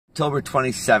October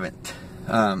 27th.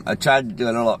 I tried to do a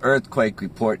little earthquake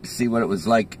report to see what it was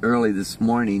like early this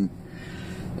morning,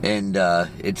 and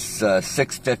it's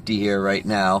 6:50 here right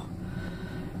now,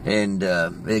 and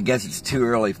I guess it's too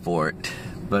early for it,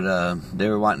 but they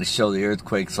were wanting to show the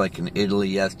earthquakes like in Italy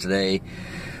yesterday.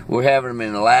 We're having them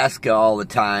in Alaska all the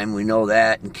time, we know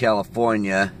that, in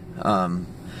California,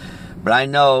 but I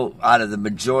know out of the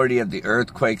majority of the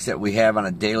earthquakes that we have on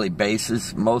a daily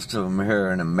basis, most of them are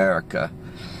here in America.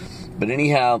 But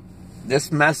anyhow,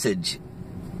 this message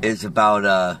is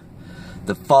about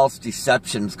the false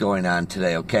deceptions going on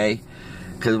today, okay?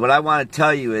 Because what I want to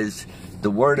tell you is the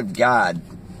Word of God.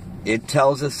 It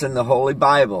tells us in the Holy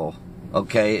Bible,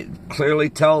 okay? It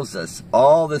clearly tells us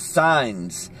all the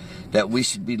signs that we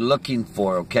should be looking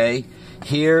for, okay?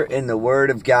 Here in the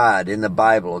Word of God, in the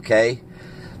Bible, okay?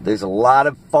 There's a lot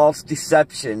of false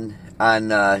deception on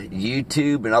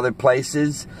YouTube and other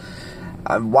places.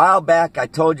 A while back, I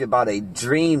told you about a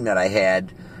dream that I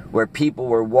had where people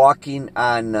were walking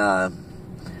on,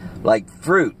 like,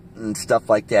 fruit and stuff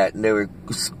like that. And they were,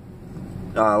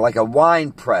 like a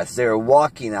wine press. They were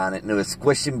walking on it, and it was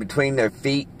squishing between their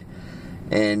feet.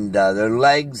 And their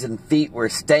legs and feet were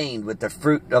stained with the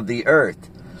fruit of the earth.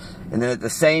 And then at the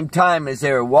same time as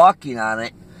they were walking on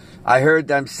it, I heard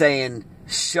them saying,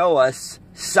 "Show us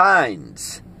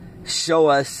signs. Show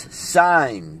us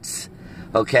signs."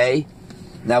 Okay?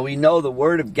 Now, we know the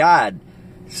Word of God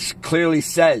clearly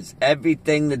says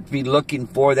everything that we're looking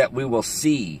for that we will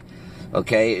see.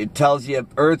 Okay? It tells you of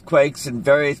earthquakes in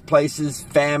various places,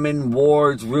 famine,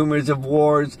 wars, rumors of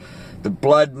wars, the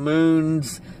blood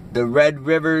moons, the red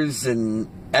rivers, and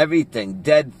everything.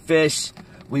 Dead fish.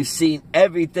 We've seen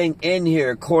everything in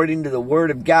here according to the Word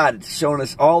of God. It's showing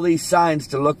us all these signs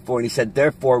to look for. And he said,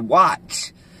 therefore,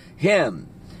 watch him.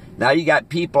 Now you got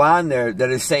people on there that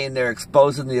are saying they're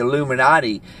exposing the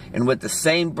Illuminati, and with the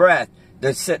same breath,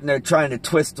 they're sitting there trying to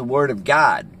twist the Word of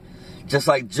God. Just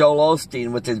like Joel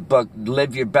Osteen with his book,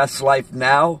 Live Your Best Life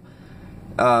Now.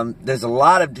 There's a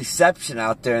lot of deception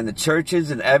out there in the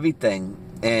churches and everything,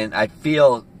 and I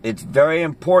feel it's very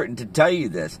important to tell you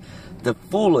this. The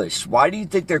foolish, why do you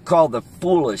think they're called the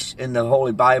foolish in the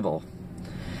Holy Bible?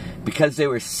 Because they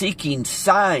were seeking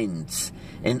signs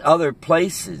in other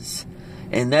places.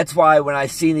 And that's why when I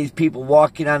see these people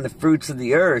walking on the fruits of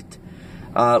the earth,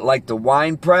 like the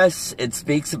wine press, it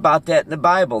speaks about that in the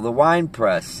Bible, the wine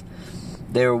press.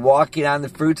 They were walking on the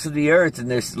fruits of the earth, and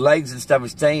their legs and stuff were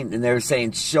stained, and they were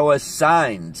saying, show us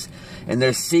signs. And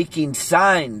they're seeking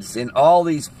signs in all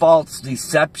these false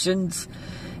deceptions,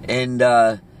 and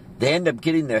they end up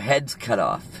getting their heads cut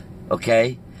off,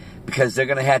 okay? Because they're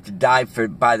going to have to die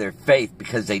by their faith,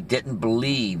 because they didn't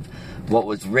believe what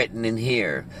was written in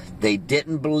here. They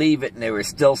didn't believe it, and they were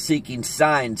still seeking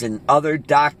signs and other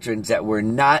doctrines that were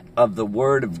not of the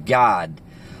Word of God.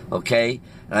 Okay?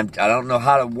 And I don't know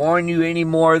how to warn you any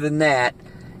more than that,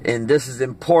 and this is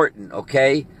important,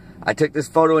 okay? I took this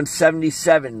photo in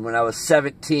 77 when I was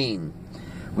 17.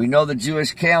 We know the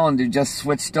Jewish calendar just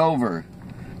switched over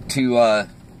to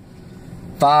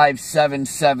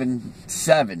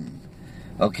 5777,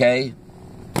 okay?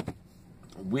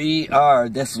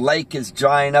 This lake is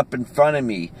drying up in front of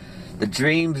me. The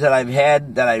dreams that I've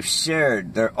had, that I've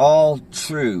shared, they're all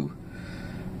true.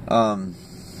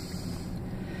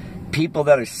 People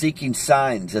that are seeking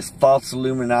signs, this false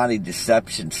Illuminati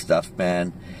deception stuff,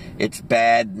 man, it's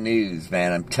bad news,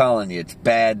 man. I'm telling you, it's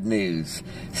bad news.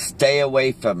 Stay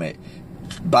away from it.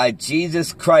 By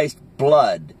Jesus Christ's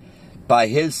blood, by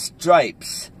His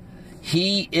stripes,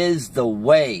 He is the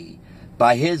way.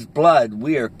 By His blood,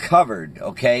 we are covered,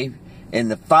 okay?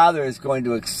 And the Father is going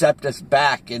to accept us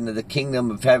back into the kingdom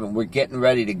of heaven. We're getting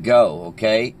ready to go,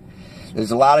 okay?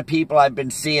 There's a lot of people I've been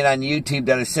seeing on YouTube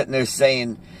that are sitting there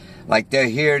saying, like, they're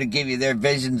here to give you their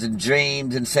visions and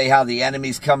dreams and say how the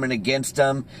enemy's coming against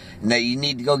them, and that you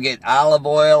need to go get olive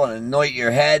oil and anoint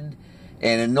your head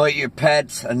and anoint your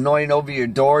pets, anoint over your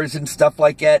doors and stuff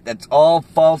like that. That's all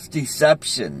false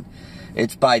deception.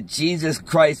 It's by Jesus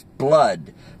Christ's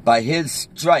blood, by His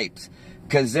stripes,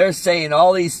 because they're saying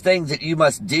all these things that you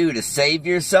must do to save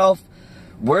yourself.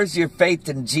 Where's your faith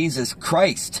in Jesus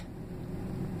Christ?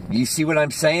 You see what I'm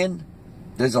saying?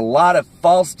 There's a lot of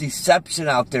false deception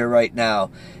out there right now,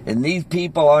 and these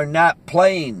people are not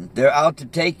playing. They're out to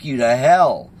take you to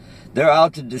hell. They're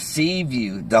out to deceive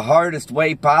you the hardest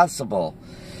way possible.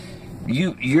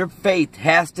 Your faith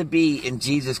has to be in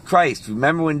Jesus Christ.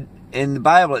 Remember when in the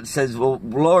Bible it says, well,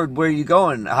 Lord, where are you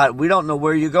going? We don't know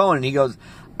where you're going. And He goes,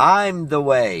 I'm the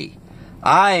way.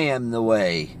 I am the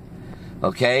way.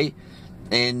 Okay?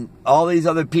 And all these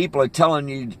other people are telling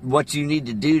you what you need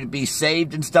to do to be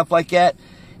saved and stuff like that.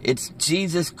 It's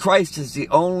Jesus Christ is the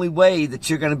only way that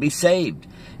you're going to be saved.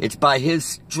 It's by his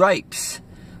stripes.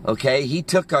 Okay? He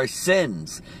took our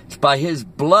sins. It's by his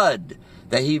blood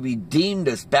that he redeemed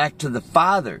us back to the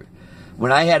Father.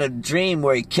 When I had a dream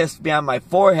where he kissed me on my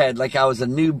forehead like I was a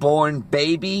newborn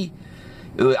baby,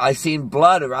 I seen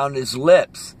blood around his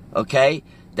lips. Okay?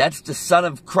 That's the Son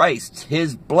of Christ,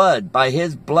 his blood. By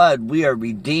his blood, we are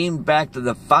redeemed back to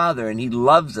the Father, and he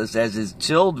loves us as his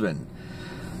children.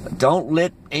 Don't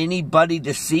let anybody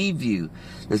deceive you.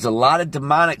 There's a lot of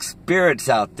demonic spirits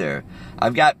out there.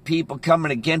 I've got people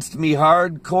coming against me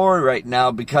hardcore right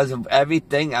now because of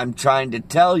everything I'm trying to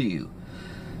tell you.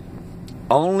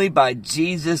 Only by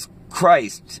Jesus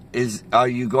Christ are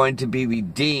you going to be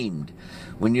redeemed.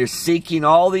 When you're seeking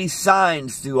all these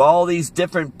signs through all these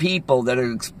different people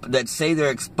that say they're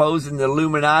exposing the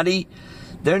Illuminati,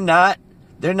 they're not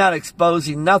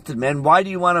exposing nothing, man. Why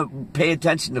do you want to pay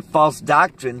attention to false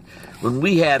doctrine when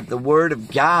we have the Word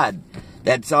of God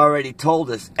that's already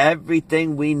told us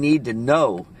everything we need to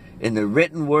know in the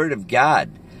written Word of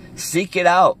God? Seek it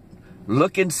out.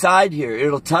 Look inside here.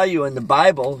 It'll tell you in the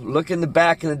Bible. Look in the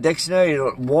back of the dictionary.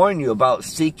 It'll warn you about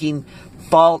seeking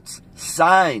false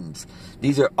signs.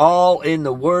 These are all in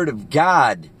the Word of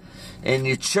God. And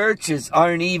your churches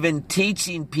aren't even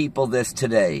teaching people this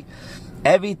today.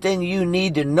 Everything you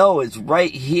need to know is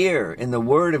right here in the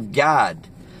Word of God.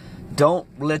 Don't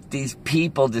let these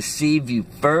people deceive you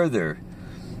further.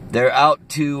 They're out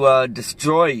to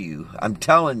destroy you. I'm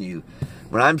telling you.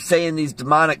 When I'm saying these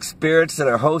demonic spirits that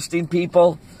are hosting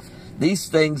people, these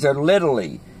things are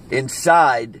literally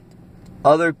inside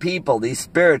other people. These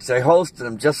spirits, they're hosting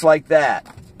them just like that.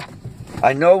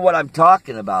 I know what I'm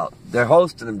talking about. They're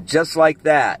hosting them just like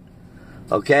that.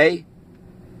 Okay?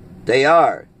 They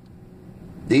are.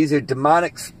 These are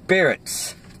demonic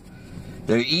spirits.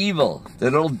 They're evil.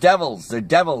 They're little devils. They're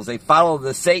devils. They follow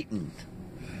the Satan.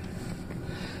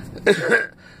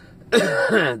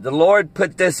 The Lord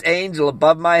put this angel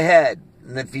above my head.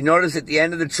 And if you notice at the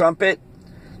end of the trumpet,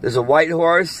 there's a white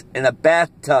horse and a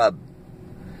bathtub.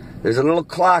 There's a little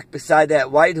clock beside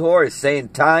that white horse saying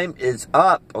time is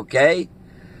up, okay?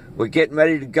 We're getting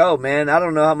ready to go, man. I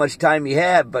don't know how much time you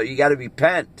have, but you got to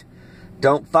repent.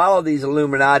 Don't follow these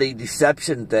Illuminati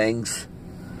deception things.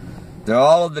 They're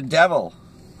all of the devil.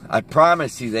 I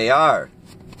promise you they are.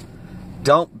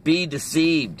 Don't be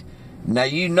deceived. Now,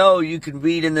 you know you can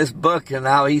read in this book and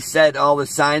how he said all the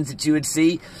signs that you would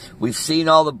see. We've seen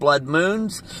all the blood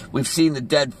moons. We've seen the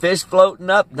dead fish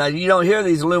floating up. Now, you don't hear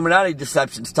these Illuminati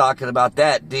deceptions talking about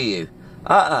that, do you?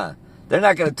 They're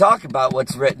not going to talk about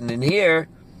what's written in here.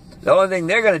 The only thing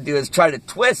they're going to do is try to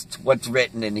twist what's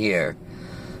written in here.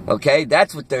 Okay?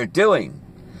 That's what they're doing.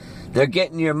 They're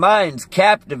getting your minds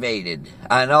captivated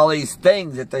on all these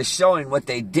things that they're showing what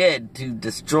they did to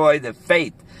destroy the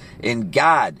faith in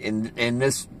God, in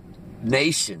this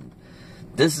nation.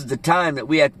 This is the time that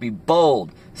we have to be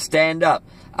bold. Stand up.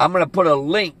 I'm going to put a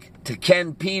link to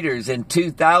Ken Peters in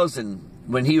 2000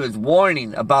 when he was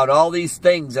warning about all these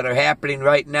things that are happening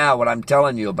right now, what I'm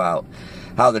telling you about.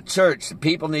 How the church, the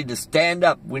people need to stand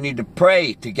up. We need to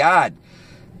pray to God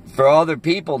for other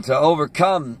people to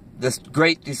overcome this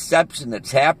great deception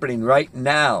that's happening right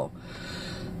now.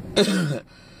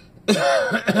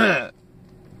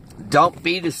 Don't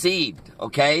be deceived,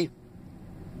 okay?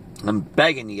 I'm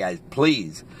begging you guys,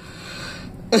 please.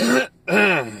 There's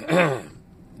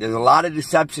a lot of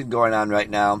deception going on right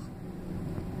now.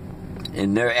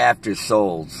 And they're after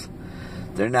souls.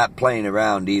 They're not playing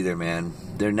around either, man.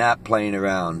 They're not playing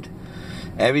around.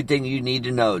 Everything you need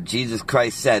to know. Jesus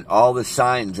Christ said all the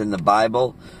signs in the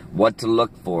Bible, what to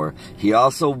look for. He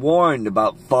also warned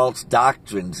about false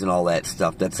doctrines and all that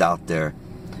stuff that's out there.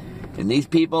 And these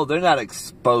people, they're not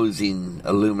exposing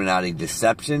Illuminati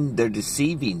deception. They're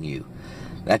deceiving you.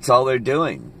 That's all they're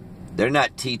doing. They're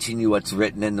not teaching you what's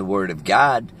written in the Word of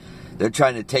God. They're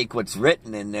trying to take what's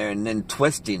written in there and then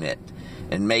twisting it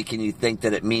and making you think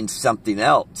that it means something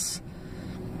else.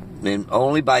 And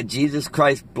only by Jesus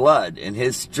Christ's blood and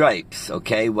his stripes,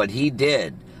 okay, what he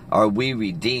did, are we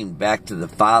redeemed back to the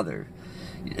Father.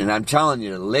 And I'm telling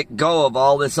you, let go of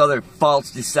all this other false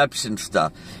deception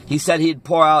stuff. He said he'd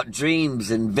pour out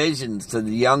dreams and visions to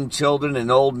the young children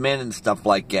and old men and stuff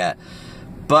like that.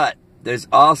 But there's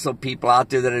also people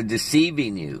out there that are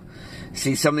deceiving you.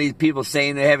 See some of these people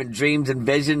saying they're having dreams and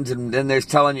visions, and then they're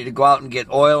telling you to go out and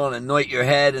get oil and anoint your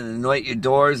head and anoint your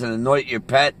doors and anoint your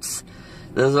pets.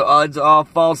 Those are all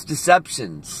false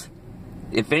deceptions.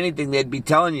 If anything, they'd be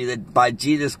telling you that by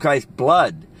Jesus Christ's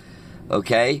blood,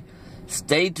 okay?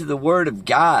 Stay to the Word of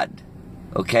God.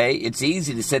 Okay? It's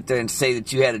easy to sit there and say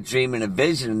that you had a dream and a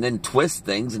vision and then twist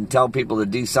things and tell people to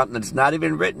do something that's not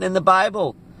even written in the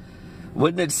Bible.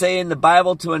 Wouldn't it say in the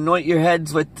Bible to anoint your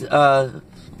heads with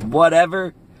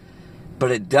whatever?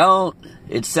 But it don't.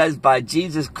 It says by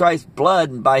Jesus Christ's blood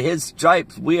and by his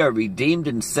stripes we are redeemed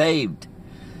and saved.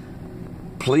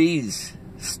 Please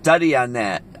study on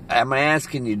that. I'm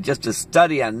asking you just to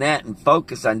study on that and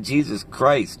focus on Jesus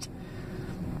Christ.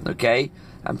 Okay?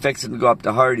 I'm fixing to go up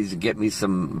to Hardee's and get me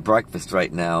some breakfast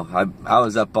right now. I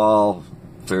was up all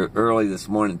for early this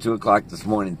morning, 2 o'clock this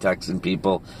morning, texting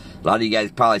people. A lot of you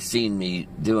guys probably seen me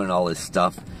doing all this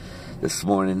stuff this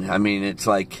morning. I mean, it's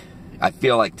like, I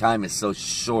feel like time is so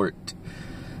short,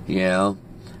 you know.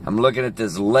 I'm looking at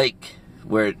this lake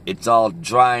where it's all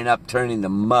drying up, turning to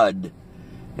mud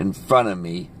in front of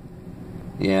me.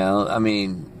 You know, I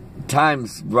mean,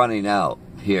 time's running out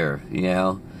here, you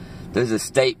know. There's a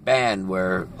state ban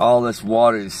where all this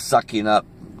water is sucking up,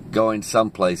 going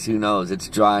someplace. Who knows? It's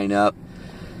drying up.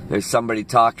 There's somebody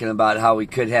talking about how we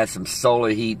could have some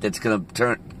solar heat that's going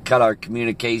to cut our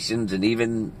communications and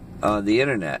even the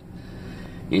internet.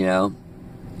 You know,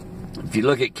 if you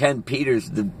look at Ken Peters,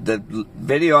 the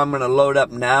video I'm going to load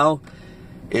up now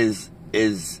is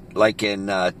like in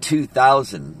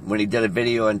 2000, when he did a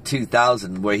video in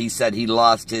 2000 where he said he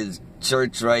lost his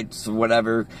church rights or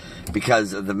whatever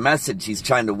because of the message he's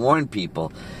trying to warn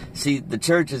people. See, the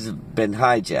churches have been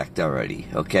hijacked already,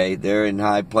 okay? They're in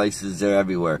high places, they're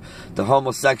everywhere. The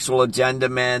homosexual agenda,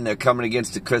 man, they're coming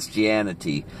against the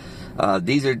Christianity.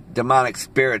 These are demonic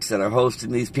spirits that are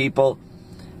hosting these people,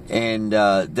 and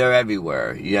they're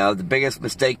everywhere. You know, the biggest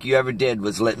mistake you ever did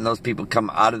was letting those people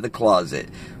come out of the closet.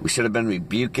 We should have been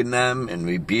rebuking them,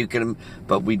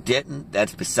 but we didn't.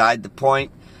 That's beside the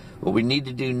point. What we need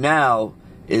to do now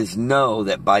is know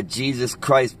that by Jesus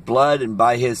Christ's blood and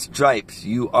by his stripes,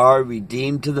 you are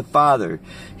redeemed to the Father.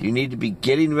 You need to be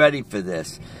getting ready for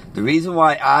this. The reason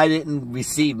why I didn't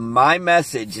receive my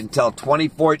message until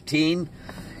 2014,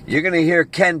 you're going to hear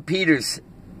Ken Peters,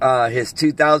 his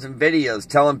 2000 videos,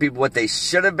 telling people what they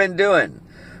should have been doing,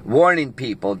 warning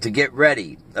people to get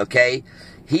ready, okay?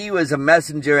 He was a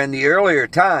messenger in the earlier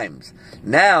times.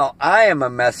 Now, I am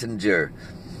a messenger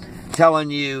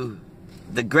telling you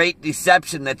the great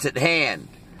deception that's at hand.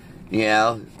 You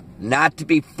know, not to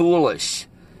be foolish,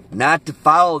 not to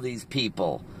follow these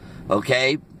people,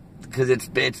 okay? Because it's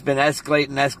been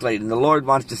escalating. The Lord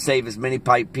wants to save as many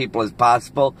people as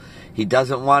possible. He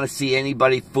doesn't want to see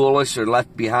anybody foolish or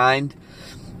left behind.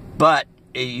 But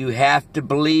you have to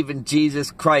believe in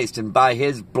Jesus Christ and by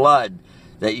his blood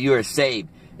that you are saved.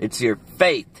 It's your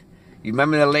faith. You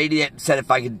remember the lady that said, if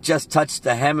I could just touch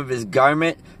the hem of his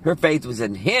garment? Her faith was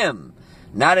in him,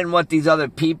 not in what these other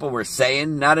people were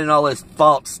saying, not in all this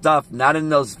false stuff, not in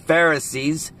those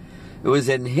Pharisees. It was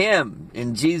in him,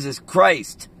 in Jesus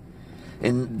Christ.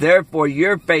 And therefore,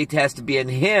 your faith has to be in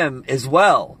him as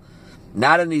well,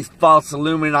 not in these false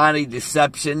Illuminati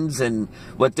deceptions and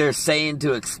what they're saying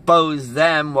to expose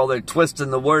them while they're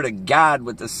twisting the word of God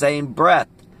with the same breath.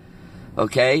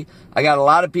 Okay? I got a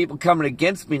lot of people coming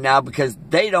against me now because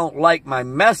they don't like my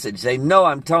message. They know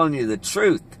I'm telling you the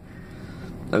truth.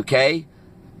 Okay?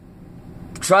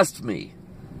 Trust me.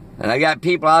 And I got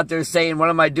people out there saying, what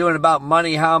am I doing about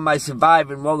money? How am I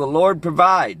surviving? Well, the Lord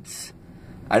provides.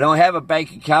 I don't have a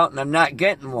bank account and I'm not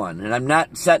getting one. And I'm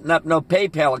not setting up no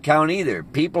PayPal account either.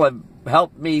 People have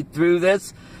helped me through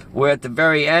this. We're at the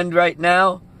very end right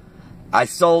now. I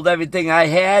sold everything I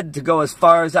had to go as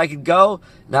far as I could go.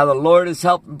 Now the Lord has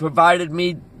helped and provided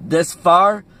me this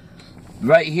far,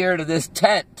 right here to this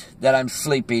tent that I'm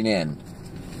sleeping in.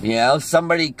 You know,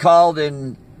 somebody called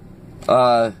and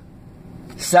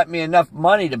sent me enough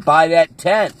money to buy that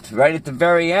tent right at the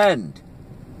very end.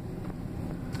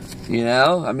 You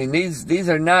know, I mean, these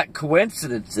are not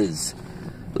coincidences.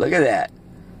 Look at that.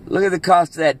 Look at the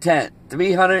cost of that tent.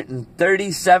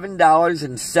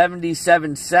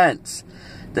 $337.77.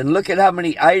 Then look at how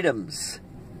many items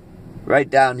right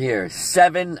down here.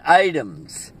 7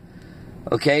 items.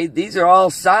 Okay, these are all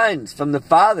signs from the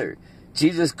Father.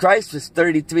 Jesus Christ was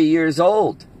 33 years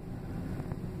old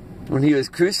when he was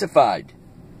crucified.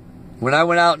 When I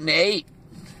went out and ate,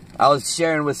 I was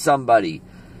sharing with somebody.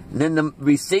 And then the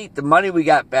receipt, the money we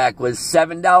got back was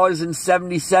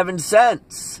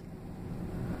 $7.77.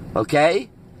 Okay?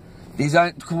 These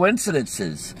aren't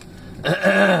coincidences.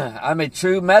 I'm a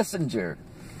true messenger.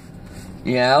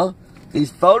 You know?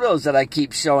 These photos that I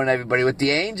keep showing everybody with the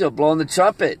angel blowing the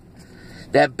trumpet.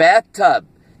 That bathtub.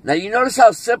 Now, you notice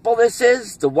how simple this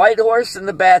is? The white horse and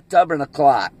the bathtub and a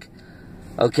clock.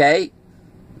 Okay?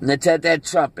 And it's at that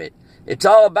trumpet. It's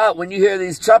all about when you hear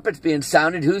these trumpets being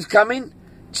sounded, who's coming?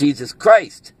 Jesus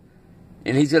Christ.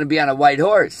 And he's going to be on a white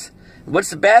horse. What's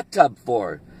the bathtub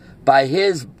for? By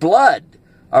his blood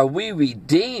are we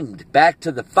redeemed back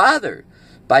to the Father.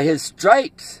 By his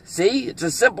stripes. See? It's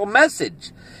a simple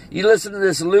message. You listen to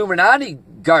this Illuminati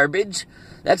garbage,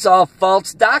 that's all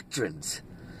false doctrines.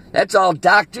 That's all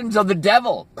doctrines of the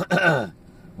devil.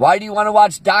 Why do you want to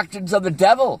watch doctrines of the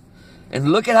devil?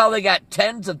 And look at how they got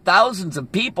tens of thousands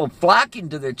of people flocking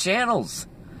to their channels.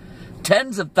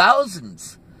 Tens of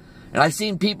thousands. And I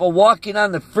seen people walking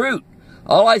on the fruit.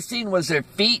 All I seen was their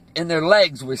feet and their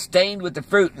legs were stained with the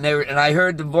fruit. And I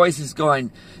heard the voices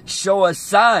going, show us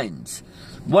signs.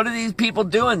 What are these people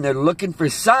doing? They're looking for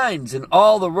signs in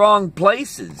all the wrong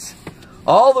places.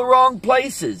 All the wrong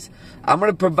places. I'm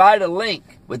going to provide a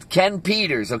link with Ken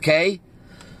Peters, okay?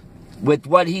 With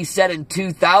what he said in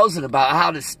 2000 about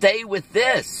how to stay with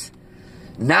this.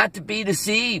 Not to be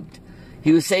deceived.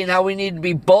 He was saying how we need to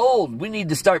be bold. We need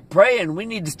to start praying. We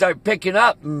need to start picking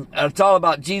up. And it's all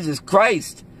about Jesus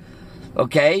Christ.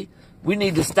 Okay? We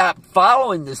need to stop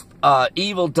following this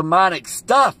evil, demonic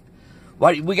stuff.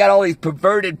 We got all these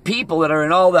perverted people that are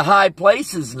in all the high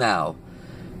places now.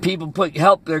 People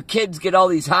help their kids get all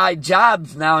these high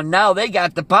jobs now. And now they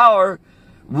got the power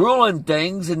ruling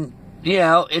things. And, you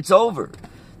know, it's over.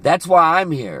 That's why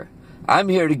I'm here. I'm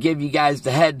here to give you guys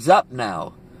the heads up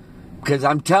now. Because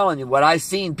I'm telling you, what I've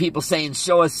seen people saying,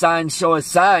 show us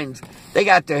signs, they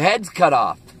got their heads cut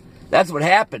off. That's what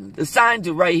happened. The signs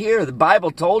are right here. The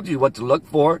Bible told you what to look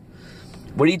for.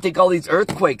 What do you think all these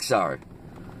earthquakes are?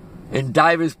 In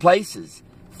divers places.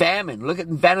 Famine. Look at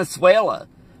Venezuela.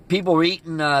 People were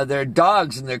eating their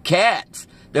dogs and their cats.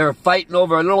 They were fighting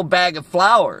over a little bag of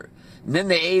flour. And then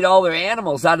they ate all their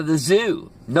animals out of the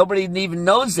zoo. Nobody even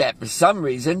knows that for some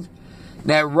reason.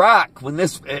 That rock, when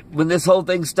this whole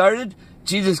thing started,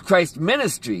 Jesus Christ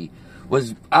ministry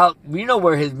was out. You know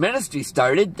where his ministry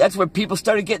started. That's where people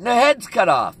started getting their heads cut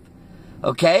off.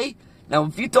 Okay? Now,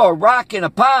 if you throw a rock in a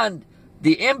pond,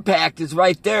 the impact is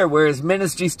right there where his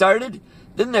ministry started.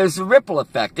 Then there's a ripple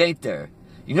effect, ain't there?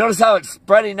 You notice how it's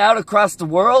spreading out across the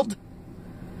world?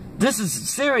 This is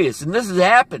serious, and this has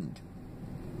happened.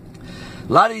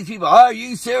 A lot of these people, are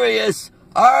you serious?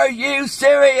 Are you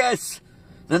serious?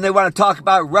 Then they want to talk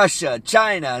about Russia,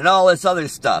 China, and all this other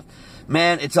stuff.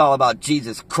 Man, it's all about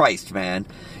Jesus Christ, man.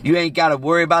 You ain't got to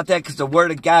worry about that because the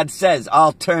Word of God says,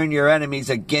 I'll turn your enemies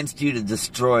against you to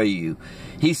destroy you.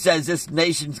 He says this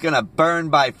nation's going to burn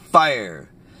by fire.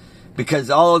 Because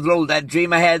all those that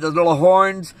dream I had, those little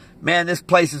horns, man, this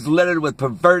place is littered with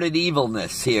perverted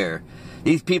evilness here.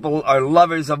 These people are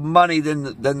lovers of money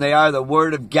than they are the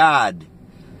Word of God.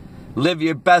 Live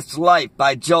Your Best Life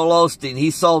by Joel Osteen.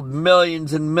 He sold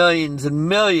millions and millions and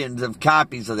millions of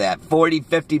copies of that. 40,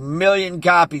 50 million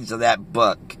copies of that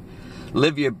book.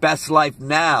 Live Your Best Life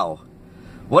Now.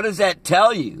 What does that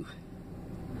tell you?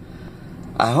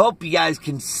 I hope you guys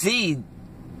can see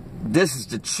this is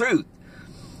the truth.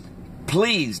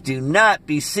 Please do not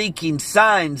be seeking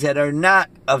signs that are not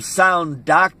of sound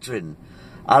doctrine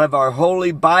out of our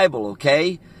holy Bible,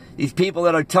 okay? These people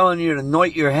that are telling you to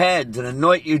anoint your heads and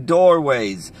anoint your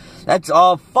doorways, that's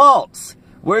all false.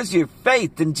 Where's your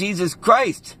faith in Jesus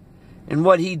Christ and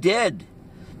what he did?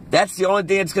 That's the only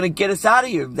thing that's going to get us out of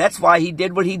here. That's why he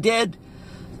did what he did.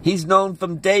 He's known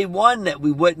from day one that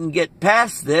we wouldn't get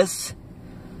past this.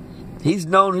 He's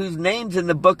known whose name's in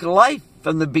the book of life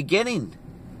from the beginning.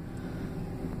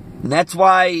 And that's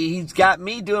why he's got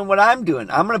me doing what I'm doing.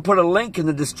 I'm going to put a link in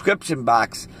the description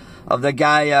box of the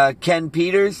guy, Ken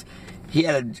Peters.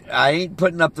 I ain't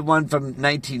putting up the one from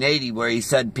 1980 where he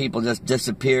said people just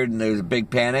disappeared and there was a big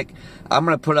panic. I'm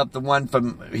going to put up the one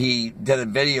he did a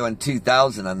video in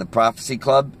 2000 on the Prophecy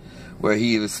Club where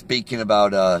he was speaking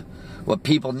about what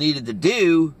people needed to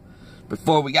do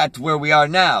before we got to where we are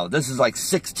now. This is like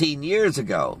 16 years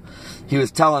ago. He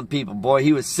was telling people, boy,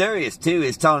 he was serious too. He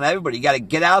was telling everybody, you got to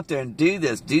get out there and do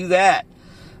this, do that.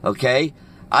 Okay?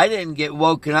 I didn't get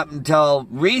woken up until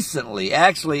recently.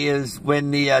 Actually, is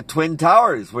when the Twin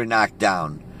Towers were knocked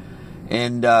down.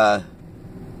 And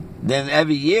then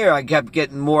every year I kept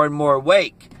getting more and more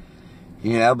awake.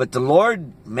 You know, but the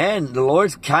Lord, man, the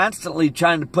Lord's constantly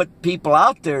trying to put people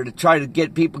out there to try to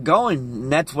get people going.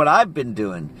 And that's what I've been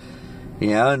doing.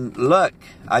 You know, and look,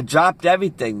 I dropped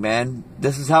everything, man.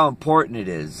 This is how important it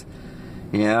is.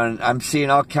 You know, and I'm seeing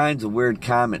all kinds of weird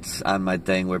comments on my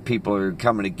thing where people are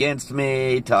coming against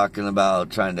me, talking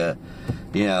about trying to,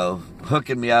 you know,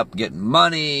 hooking me up, getting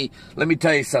money. Let me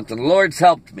tell you something. The Lord's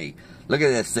helped me. Look at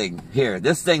this thing here.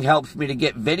 This thing helps me to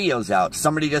get videos out.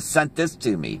 Somebody just sent this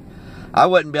to me. I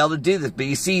wouldn't be able to do this. But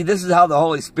you see, this is how the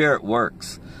Holy Spirit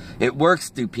works. It works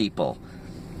through people.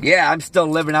 Yeah, I'm still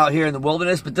living out here in the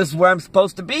wilderness, but this is where I'm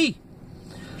supposed to be.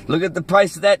 Look at the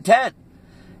price of that tent.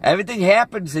 Everything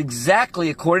happens exactly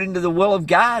according to the will of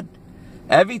God.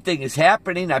 Everything is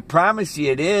happening. I promise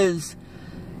you it is.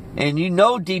 And you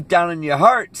know deep down in your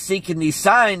heart, seeking these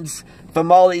signs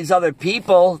from all these other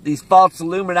people, these false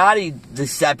Illuminati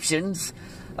deceptions.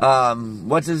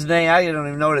 What's his name? I don't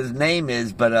even know what his name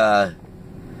is, but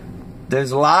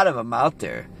there's a lot of them out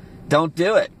there. Don't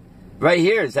do it. Right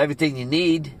here is everything you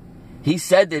need. He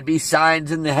said there'd be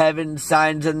signs in the heavens,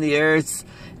 signs in the earth,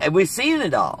 and we've seen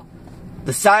it all.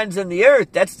 The signs in the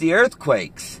earth, that's the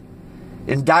earthquakes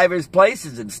in divers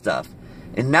places and stuff.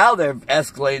 And now they're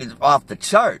escalated off the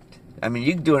chart. I mean,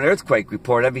 you can do an earthquake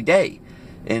report every day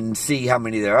and see how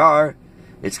many there are.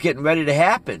 It's getting ready to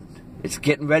happen. It's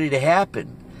getting ready to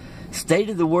happen. Stay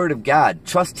to the Word of God.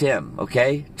 Trust Him,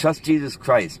 okay? Trust Jesus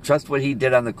Christ. Trust what He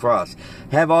did on the cross.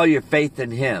 Have all your faith in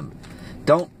Him.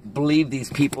 Don't believe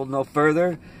these people no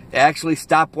further. Actually,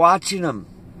 stop watching them.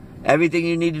 Everything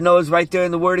you need to know is right there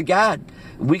in the Word of God.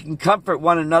 We can comfort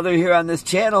one another here on this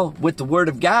channel with the Word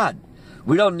of God.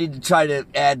 We don't need to try to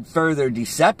add further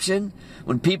deception.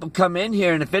 When people come in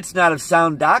here, and if it's not of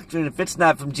sound doctrine, if it's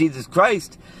not from Jesus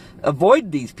Christ,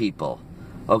 avoid these people,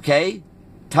 okay?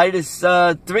 Titus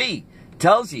 3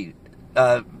 tells you,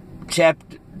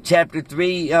 chapter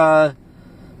 3,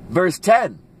 verse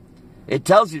 10. It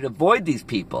tells you to avoid these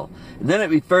people. And then it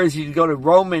refers you to go to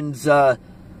Romans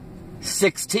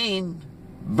 16,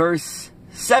 verse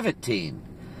 17.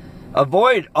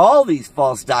 Avoid all these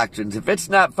false doctrines. If it's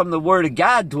not from the Word of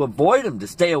God, to avoid them, to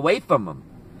stay away from them.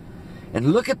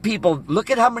 And look at people, look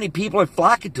at how many people are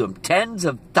flocking to them. Tens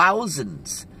of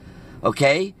thousands.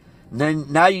 Okay? And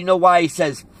then now you know why he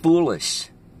says foolish.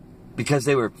 Because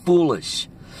they were foolish.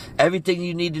 Everything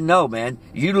you need to know, man.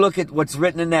 You look at what's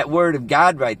written in that Word of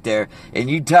God right there, and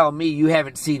you tell me you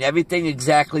haven't seen everything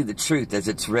exactly the truth as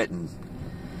it's written.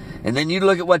 And then you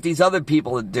look at what these other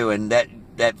people are doing, that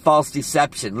false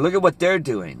deception. Look at what they're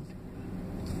doing.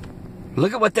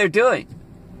 Look at what they're doing.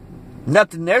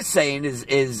 Nothing they're saying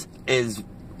is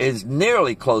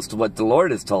nearly close to what the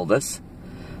Lord has told us.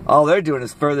 All they're doing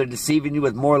is further deceiving you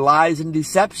with more lies and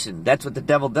deception. That's what the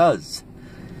devil does.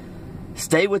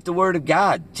 Stay with the Word of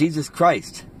God, Jesus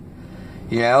Christ.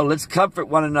 You know, let's comfort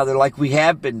one another like we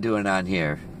have been doing on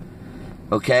here.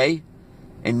 Okay?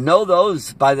 And know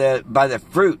those by the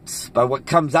fruits, by what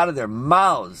comes out of their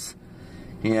mouths.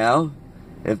 You know?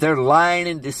 If they're lying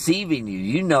and deceiving you,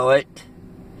 you know it.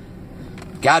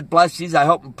 God bless you. I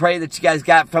hope and pray that you guys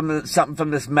got something from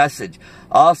this message.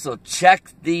 Also,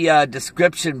 check the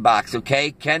description box,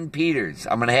 okay? Ken Peters.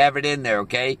 I'm going to have it in there,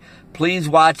 okay? Please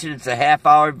watch it. It's a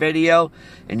half-hour video,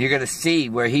 and you're going to see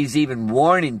where he's even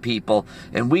warning people.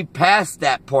 And we passed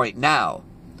that point now.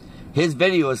 His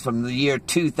video is from the year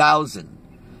 2000,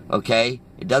 okay?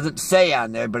 It doesn't say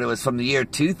on there, but it was from the year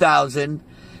 2000,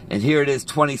 and here it is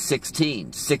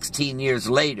 2016, 16 years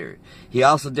later. He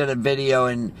also did a video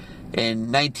in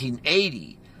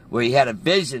 1980, where he had a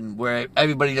vision where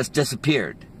everybody just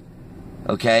disappeared.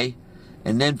 Okay?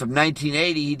 And then from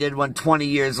 1980, he did one 20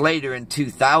 years later in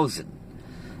 2000.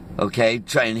 Okay?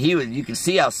 And you can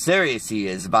see how serious he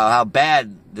is about how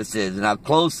bad this is and how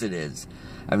close it is.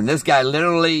 I mean, this guy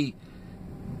literally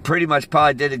pretty much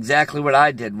probably did exactly what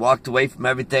I did. Walked away from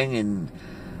everything and,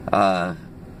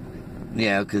 you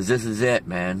know, because this is it,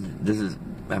 man. This is,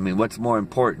 I mean, what's more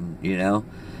important, you know?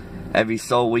 Every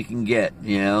soul we can get,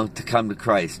 you know, to come to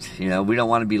Christ. You know, we don't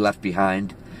want to be left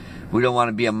behind. We don't want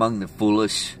to be among the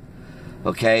foolish.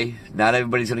 Okay? Not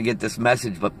everybody's going to get this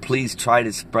message, but please try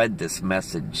to spread this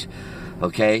message.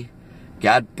 Okay?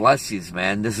 God bless you,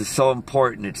 man. This is so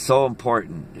important. It's so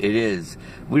important. It is.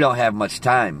 We don't have much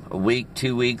time. A week,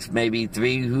 2 weeks, maybe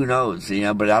 3, who knows? You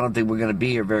know, but I don't think we're going to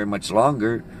be here very much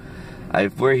longer.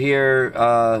 If we're here,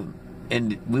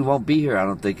 and we won't be here, I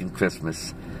don't think, in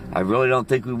Christmas. I really don't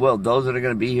think we will. Those that are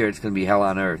going to be here, it's going to be hell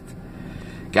on earth.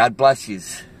 God bless you.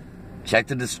 Check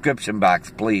the description box,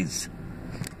 please.